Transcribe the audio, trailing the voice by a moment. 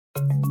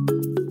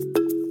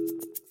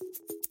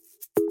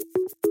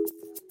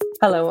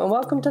Hello, and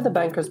welcome to the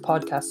Bankers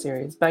podcast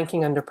series,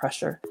 Banking Under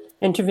Pressure,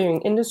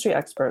 interviewing industry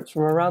experts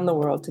from around the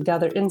world to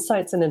gather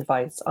insights and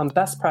advice on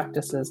best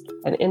practices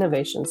and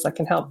innovations that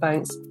can help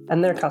banks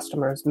and their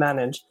customers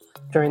manage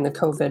during the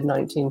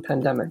COVID-19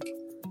 pandemic.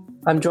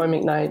 I'm Joy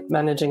McKnight,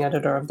 Managing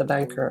Editor of The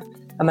Banker,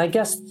 and my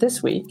guest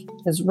this week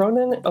is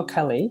Ronan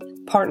O'Kelly,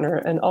 partner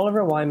in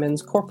Oliver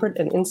Wyman's corporate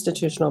and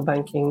institutional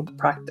banking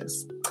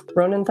practice.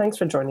 Ronan, thanks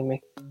for joining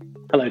me.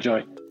 Hello,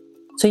 Joy.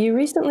 So you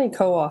recently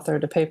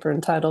co-authored a paper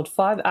entitled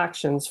 5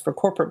 Actions for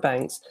Corporate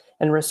Banks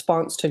in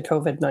Response to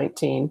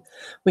COVID-19.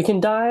 We can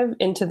dive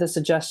into the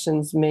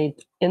suggestions made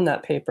in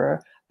that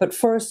paper, but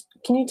first,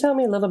 can you tell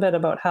me a little bit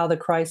about how the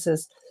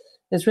crisis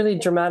is really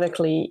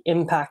dramatically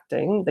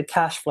impacting the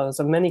cash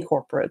flows of many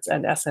corporates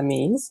and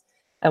SMEs,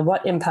 and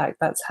what impact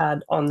that's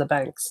had on the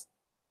banks?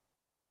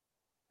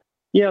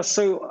 Yeah,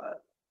 so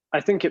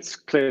I think it's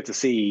clear to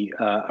see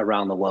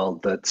around the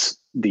world that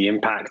the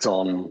impact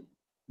on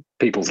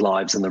people's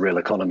lives and the real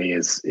economy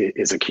is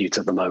acute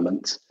at the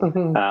moment.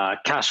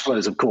 Cash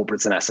flows of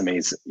corporates and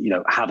SMEs,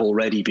 have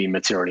already been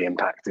materially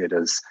impacted,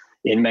 as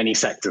in many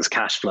sectors,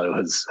 cash flow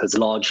has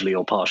largely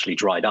or partially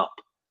dried up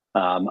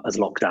as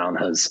lockdown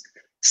has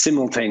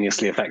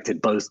simultaneously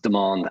affected both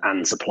demand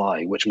and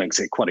supply, which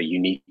makes it quite a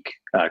unique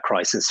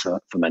crisis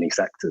for many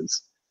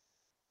sectors.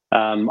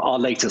 Our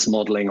latest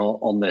modeling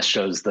on this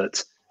shows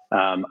that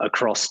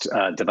across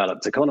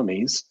developed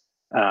economies,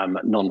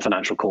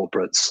 non-financial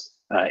corporates,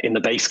 in the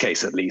base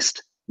case at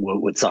least,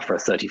 would suffer a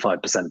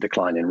 35%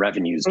 decline in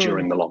revenues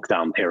during the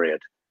lockdown period.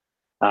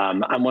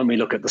 And when we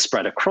look at the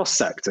spread across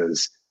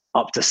sectors,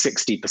 up to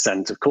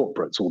 60% of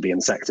corporates will be in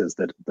sectors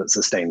that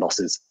sustain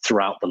losses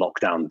throughout the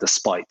lockdown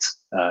despite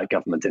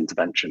government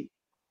intervention.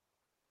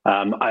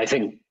 I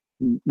think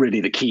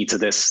really the key to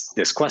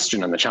this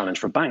question and the challenge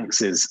for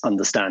banks is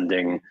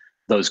understanding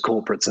those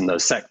corporates and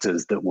those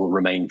sectors that will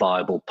remain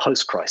viable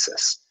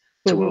post-crisis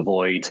to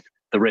avoid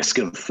the risk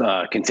of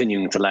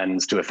continuing to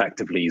lend to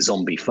effectively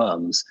zombie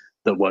firms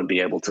that won't be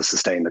able to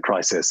sustain the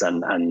crisis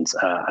and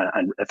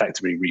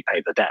effectively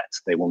repay the debt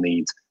they will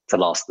need to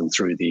last them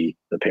through the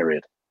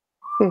period.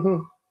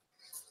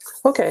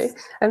 Okay,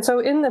 and so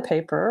in the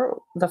paper,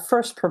 the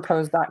first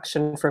proposed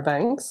action for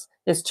banks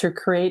is to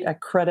create a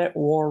credit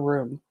war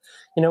room.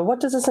 What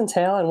does this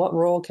entail, and what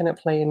role can it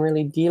play in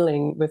really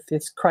dealing with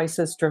these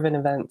crisis-driven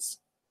events?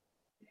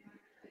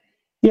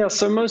 Yeah,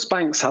 so most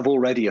banks have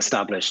already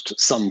established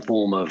some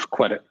form of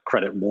credit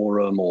war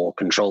room or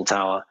control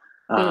tower,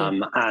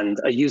 and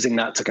are using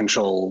that to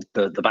control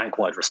the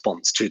bank-wide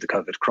response to the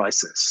COVID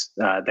crisis.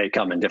 They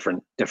come in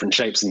different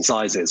shapes and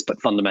sizes,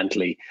 but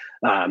fundamentally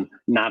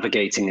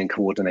navigating and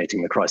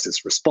coordinating the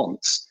crisis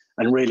response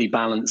and really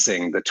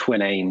balancing the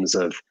twin aims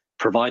of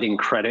providing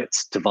credit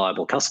to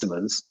viable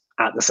customers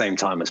at the same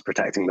time as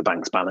protecting the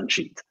bank's balance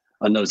sheet.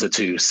 And those are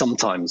two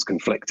sometimes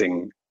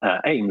conflicting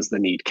aims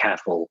that need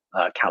careful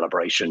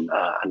calibration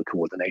and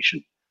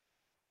coordination.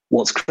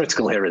 What's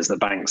critical here is that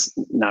banks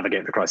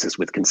navigate the crisis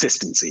with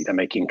consistency. They're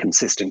making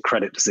consistent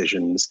credit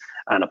decisions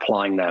and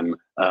applying them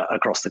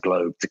across the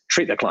globe to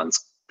treat their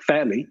clients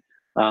fairly,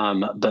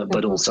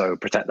 but also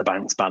protect the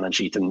bank's balance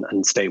sheet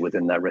and stay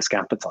within their risk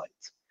appetite.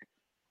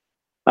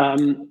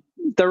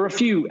 There are a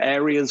few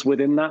areas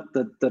within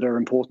that are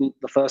important.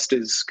 The first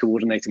is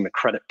coordinating the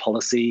credit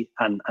policy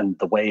and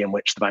the way in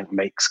which the bank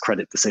makes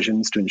credit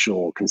decisions to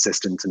ensure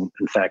consistent and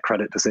fair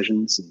credit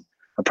decisions and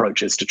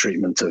approaches to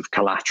treatment of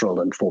collateral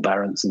and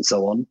forbearance and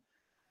so on,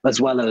 as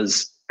well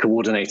as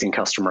coordinating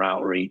customer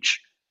outreach,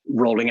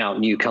 rolling out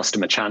new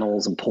customer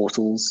channels and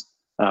portals,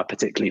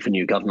 particularly for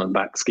new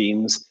government-backed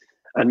schemes,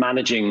 and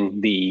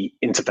managing the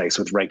interface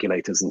with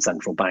regulators and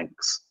central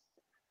banks.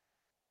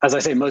 As I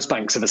say, most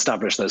banks have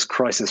established those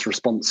crisis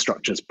response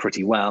structures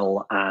pretty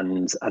well,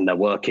 and they're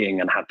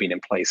working and have been in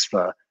place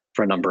for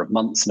a number of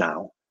months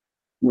now.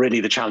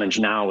 Really, the challenge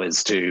now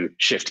is to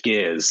shift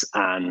gears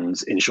and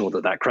ensure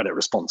that credit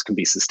response can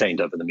be sustained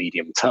over the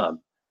medium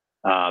term,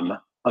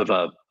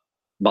 over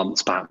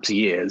months, perhaps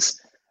years.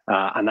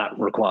 And that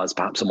requires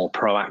perhaps a more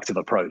proactive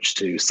approach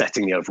to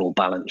setting the overall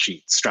balance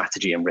sheet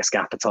strategy and risk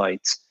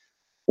appetite,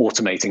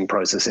 automating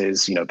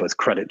processes, both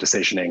credit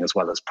decisioning as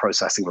well as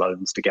processing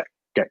loans to get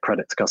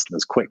credit to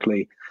customers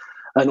quickly,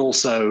 and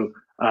also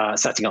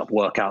setting up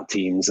workout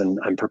teams and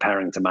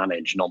preparing to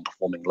manage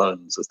non-performing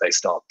loans as they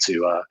start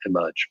to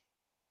emerge.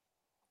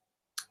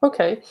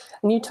 Okay,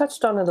 and you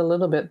touched on it a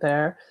little bit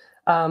there,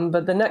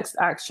 but the next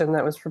action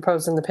that was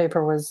proposed in the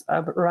paper was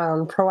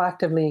around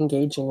proactively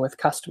engaging with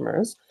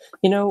customers.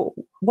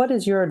 What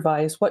is your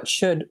advice? What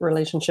should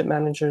relationship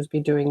managers be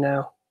doing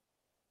now?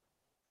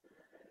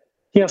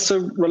 Yeah,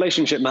 so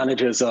relationship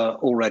managers are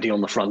already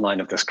on the front line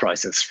of this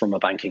crisis from a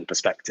banking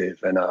perspective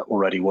and are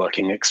already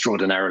working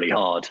extraordinarily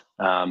hard,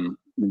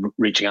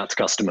 reaching out to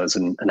customers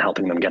and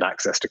helping them get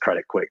access to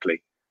credit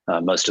quickly,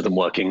 most of them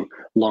working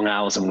long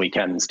hours and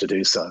weekends to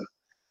do so.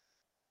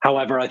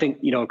 However, I think,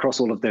 across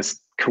all of this,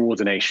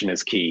 coordination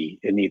is key.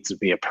 It needs to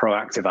be a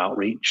proactive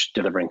outreach,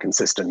 delivering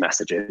consistent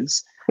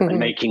messages, and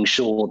making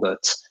sure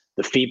that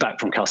the feedback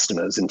from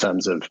customers in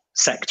terms of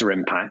sector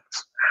impact,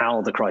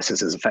 how the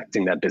crisis is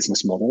affecting their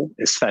business model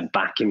is fed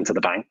back into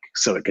the bank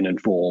so it can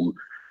inform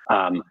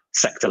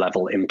sector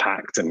level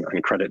impact and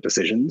credit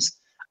decisions,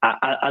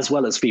 as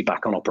well as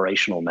feedback on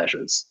operational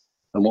measures.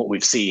 And what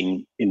we've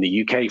seen in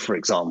the UK, for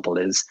example,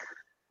 is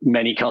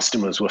many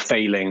customers were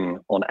failing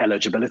on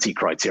eligibility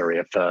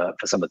criteria for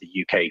some of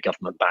the UK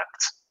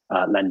government-backed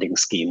lending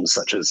schemes,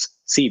 such as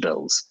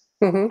CBILS.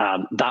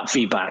 Mm-hmm. That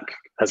feedback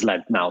has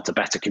led now to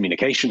better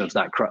communication of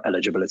that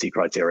eligibility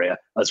criteria,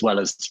 as well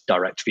as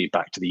direct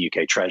feedback to the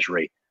UK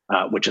Treasury,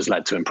 which has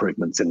led to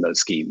improvements in those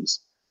schemes.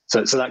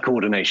 So that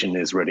coordination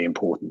is really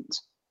important.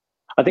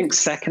 I think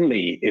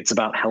secondly, it's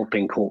about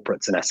helping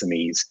corporates and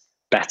SMEs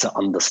better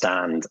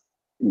understand,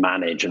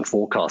 manage and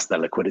forecast their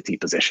liquidity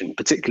position,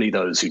 particularly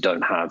those who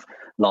don't have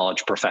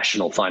large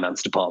professional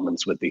finance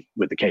departments with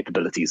the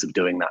capabilities of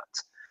doing that.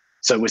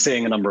 So we're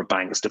seeing a number of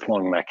banks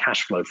deploying their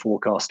cash flow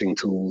forecasting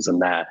tools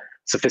and their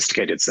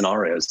sophisticated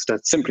scenarios to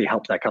simply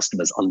help their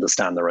customers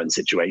understand their own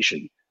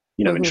situation.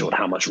 Mm-hmm. In short,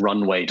 how much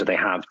runway do they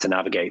have to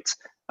navigate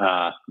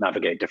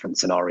different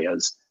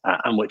scenarios,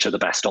 and which are the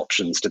best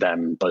options to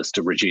them, both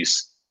to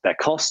reduce their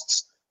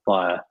costs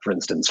via, for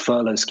instance,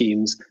 furlough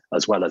schemes,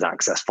 as well as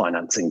access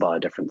financing via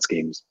different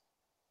schemes.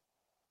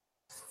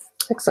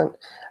 Excellent.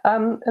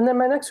 And then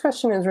my next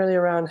question is really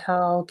around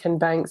how can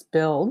banks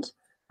build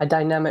a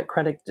dynamic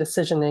credit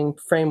decisioning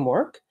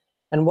framework,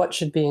 and what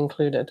should be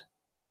included?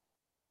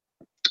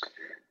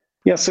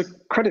 Yeah, so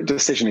credit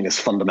decisioning is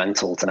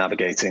fundamental to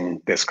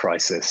navigating this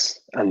crisis.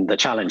 And the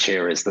challenge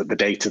here is that the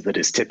data that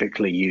is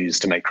typically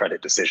used to make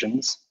credit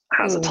decisions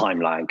has a time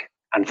lag.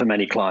 And for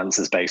many clients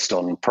is based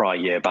on prior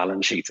year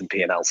balance sheet and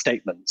P&L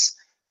statements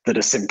that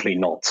are simply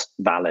not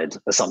valid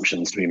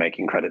assumptions to be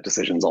making credit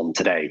decisions on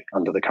today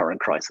under the current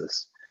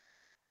crisis.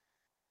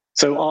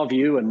 So our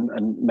view,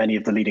 and many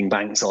of the leading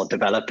banks are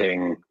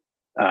developing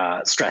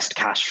stressed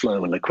cash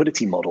flow and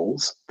liquidity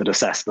models that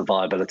assess the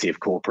viability of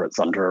corporates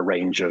under a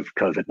range of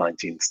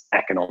COVID-19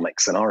 economic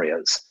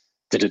scenarios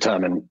to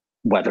determine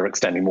whether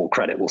extending more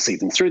credit will see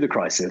them through the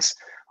crisis,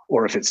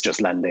 or if it's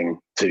just lending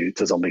to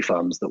zombie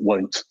firms that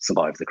won't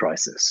survive the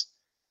crisis.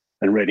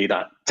 And really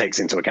that takes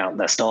into account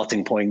their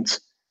starting point,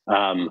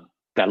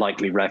 their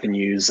likely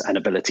revenues and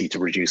ability to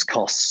reduce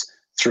costs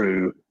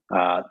through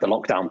the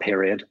lockdown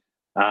period,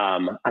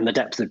 and the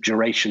depth of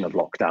duration of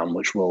lockdown,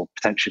 which will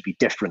potentially be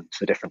different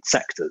for different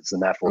sectors,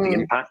 and therefore the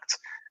impact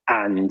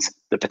and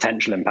the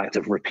potential impact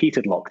of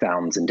repeated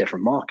lockdowns in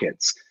different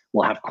markets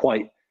will have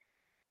quite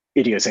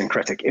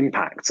idiosyncratic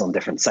impacts on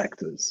different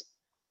sectors.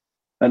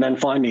 And then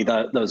finally,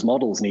 those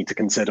models need to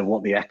consider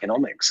what the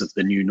economics of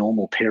the new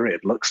normal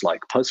period looks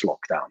like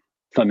post-lockdown.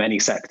 For many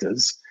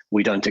sectors,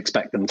 we don't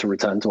expect them to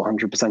return to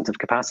 100% of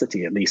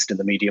capacity, at least in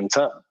the medium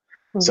term.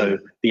 Mm-hmm. So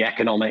the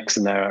economics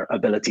and their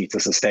ability to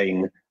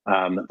sustain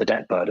the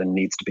debt burden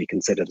needs to be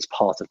considered as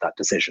part of that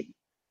decision,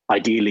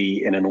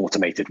 ideally in an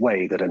automated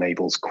way that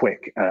enables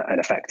quick and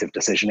effective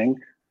decisioning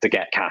to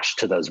get cash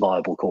to those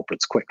viable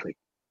corporates quickly.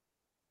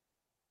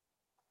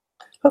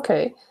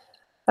 Okay.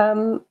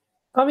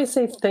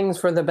 Obviously, things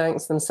for the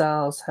banks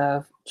themselves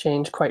have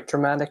changed quite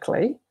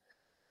dramatically.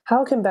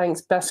 How can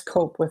banks best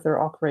cope with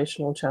their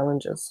operational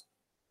challenges?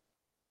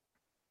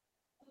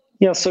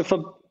 Yeah, so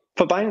for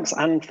banks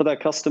and for their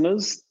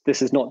customers,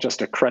 this is not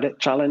just a credit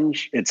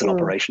challenge, it's an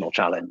operational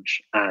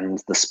challenge.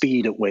 And the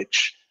speed at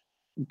which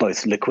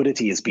both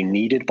liquidity has been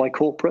needed by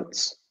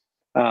corporates,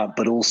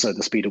 but also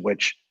the speed at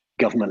which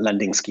government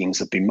lending schemes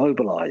have been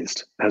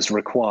mobilized has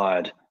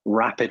required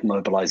rapid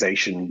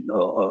mobilization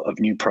of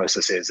new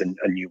processes and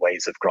new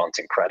ways of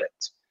granting credit.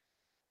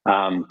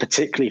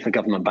 Particularly for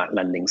government-backed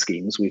lending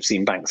schemes, we've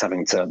seen banks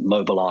having to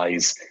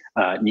mobilize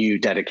new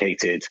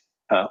dedicated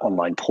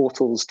online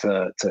portals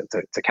to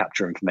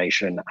capture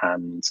information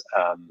and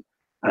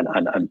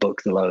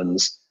book the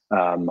loans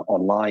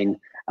online,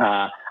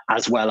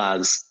 as well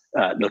as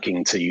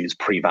looking to use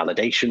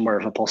pre-validation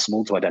wherever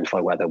possible to identify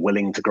where they're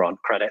willing to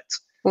grant credit,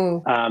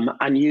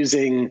 and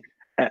using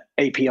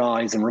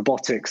APIs and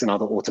robotics and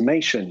other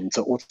automation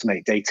to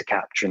automate data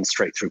capture and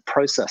straight-through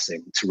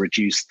processing to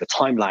reduce the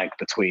time lag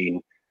between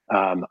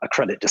a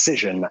credit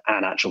decision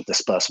and actual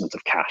disbursement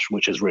of cash,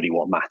 which is really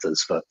what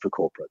matters for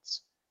corporates.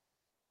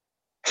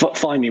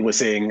 Finally, we're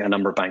seeing a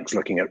number of banks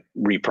looking at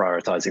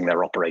reprioritizing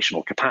their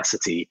operational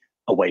capacity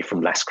away from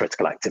less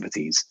critical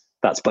activities.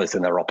 That's both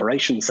in their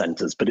operations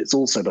centers, but it's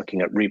also looking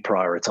at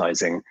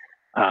reprioritizing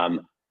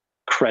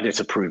credit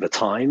approver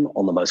time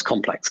on the most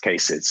complex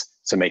cases.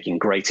 So making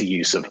greater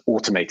use of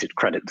automated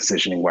credit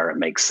decisioning where it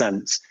makes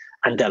sense,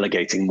 and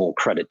delegating more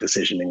credit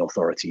decisioning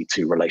authority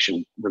to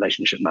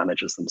relationship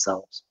managers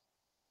themselves.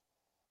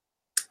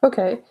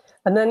 Okay.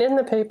 And then in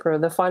the paper,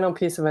 the final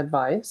piece of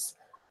advice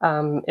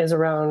is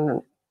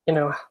around,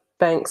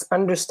 banks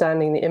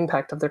understanding the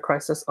impact of the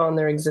crisis on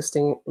their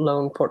existing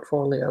loan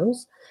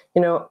portfolios.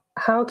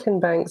 How can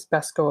banks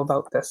best go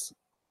about this?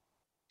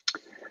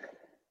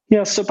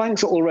 Yeah, so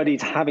banks are already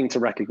having to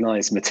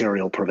recognize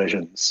material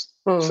provisions.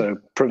 So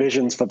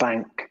provisions for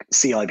bank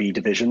CIB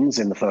divisions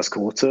in the first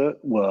quarter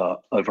were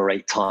over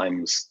 8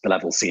 times the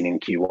level seen in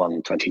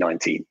Q1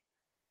 2019.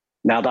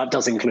 Now that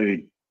does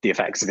include the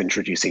effects of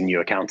introducing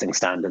new accounting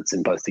standards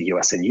in both the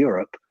US and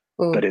Europe.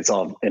 But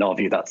in our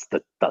view, that's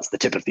the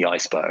tip of the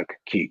iceberg.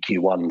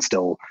 Q1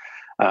 still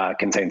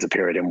contains a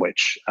period in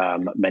which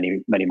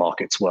many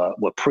markets were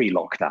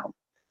pre-lockdown.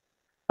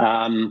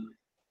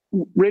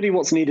 Really,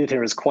 what's needed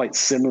here is quite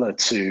similar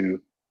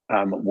to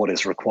what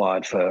is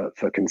required for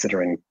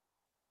considering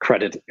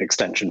credit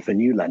extension for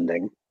new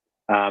lending,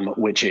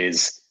 which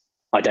is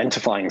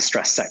identifying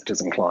stress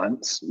sectors and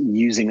clients,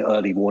 using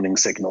early warning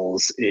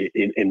signals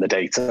in the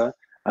data,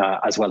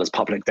 as well as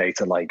public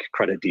data like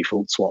credit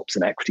default swaps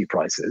and equity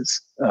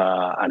prices,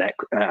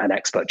 and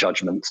expert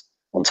judgment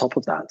on top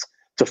of that,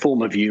 to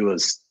form a view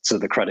as to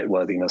the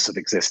creditworthiness of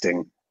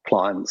existing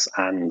clients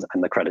and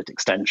the credit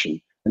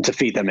extension, and to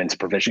feed them into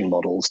provisioning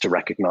models to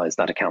recognize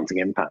that accounting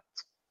impact.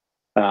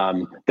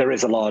 There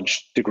is a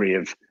large degree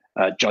of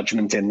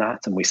judgment in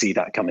that, and we see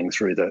that coming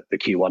through the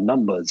Q1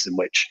 numbers, in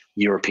which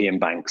European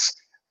banks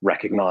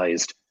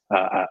recognized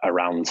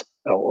around,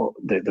 or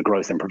the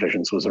growth in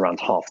provisions was around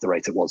half the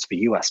rate it was for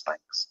US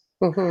banks.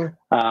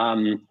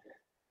 Mm-hmm.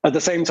 At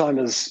the same time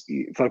as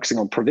focusing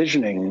on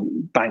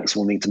provisioning, banks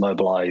will need to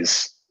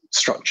mobilize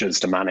structures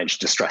to manage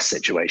distress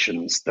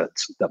situations that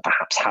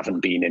perhaps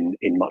haven't been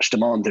in much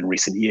demand in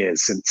recent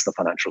years since the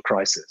financial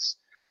crisis.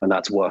 And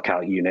that's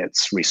workout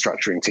units,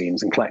 restructuring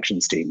teams, and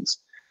collections teams,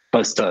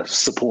 both to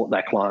support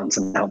their clients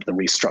and help them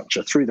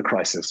restructure through the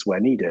crisis where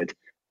needed,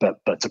 but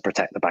to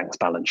protect the bank's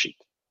balance sheet.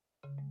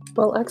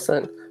 Well,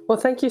 excellent. Well,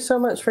 thank you so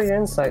much for your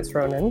insights,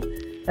 Ronan.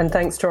 And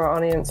thanks to our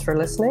audience for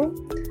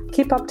listening.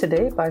 Keep up to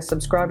date by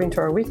subscribing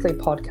to our weekly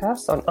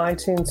podcast on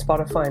iTunes,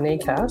 Spotify, and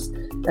Acast,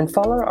 and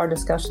follow our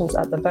discussions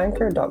at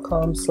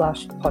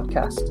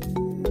thebanker.com/podcast.